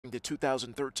the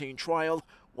 2013 trial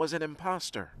was an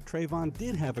imposter. Trayvon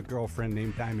did have a girlfriend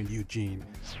named Diamond Eugene,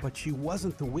 but she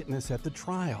wasn't the witness at the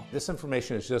trial. This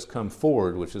information has just come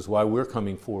forward, which is why we're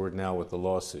coming forward now with the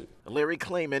lawsuit. Larry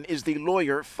Klayman is the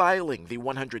lawyer filing the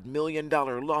 $100 million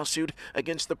lawsuit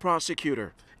against the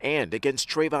prosecutor and against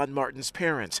Trayvon Martin's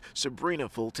parents, Sabrina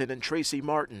Fulton and Tracy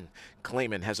Martin.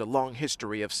 Klayman has a long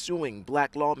history of suing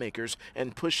black lawmakers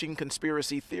and pushing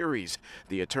conspiracy theories.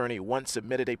 The attorney once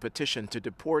submitted a petition to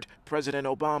deport President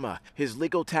Obama. His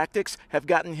legal tactics have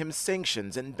gotten him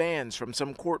sanctions and bans from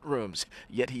some courtrooms,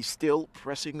 yet he's still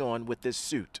pressing on with this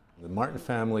suit. The Martin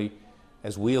family,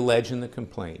 as we allege in the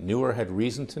complaint, knew or had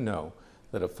reason to know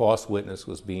that a false witness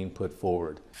was being put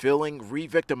forward. Feeling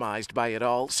re-victimized by it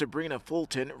all, Sabrina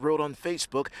Fulton wrote on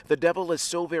Facebook, "The devil is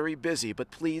so very busy,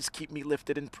 but please keep me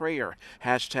lifted in prayer.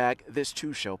 Hashtag this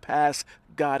too shall pass.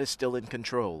 God is still in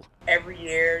control." Every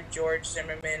year, George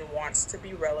Zimmerman wants to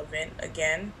be relevant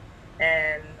again,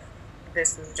 and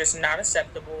this is just not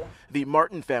acceptable. The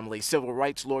Martin family civil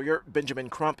rights lawyer Benjamin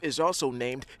Crump is also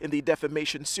named in the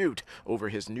defamation suit over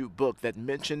his new book that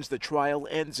mentions the trial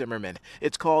and Zimmerman.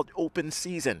 It's called Open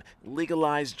Season: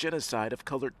 Legalized Genocide of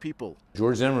Colored People.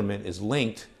 George Zimmerman is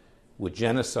linked with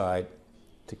genocide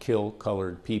to kill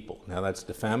colored people. Now that's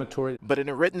defamatory. But in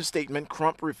a written statement,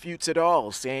 Crump refutes it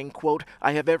all, saying, quote,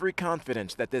 "I have every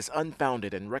confidence that this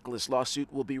unfounded and reckless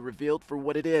lawsuit will be revealed for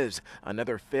what it is,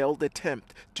 another failed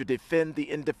attempt to defend the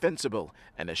indefensible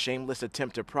and a shameless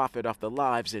attempt to profit off the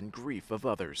lives and grief of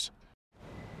others."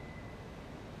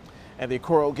 And the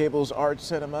Coral Gables Art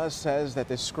Cinema says that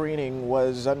the screening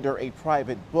was under a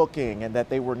private booking and that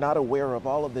they were not aware of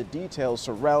all of the details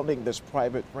surrounding this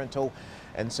private rental.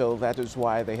 And so that is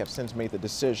why they have since made the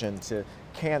decision to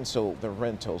cancel the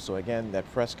rental. So again, that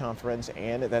press conference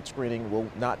and that screening will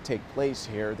not take place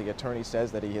here. The attorney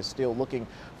says that he is still looking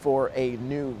for a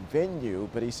new venue,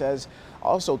 but he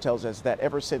also tells us that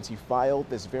ever since he filed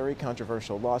this very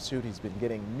controversial lawsuit, he's been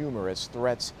getting numerous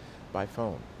threats by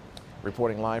phone.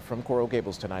 Reporting live from Coral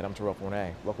Gables tonight, I'm Terrell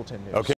Fournette, Local 10 News. Okay.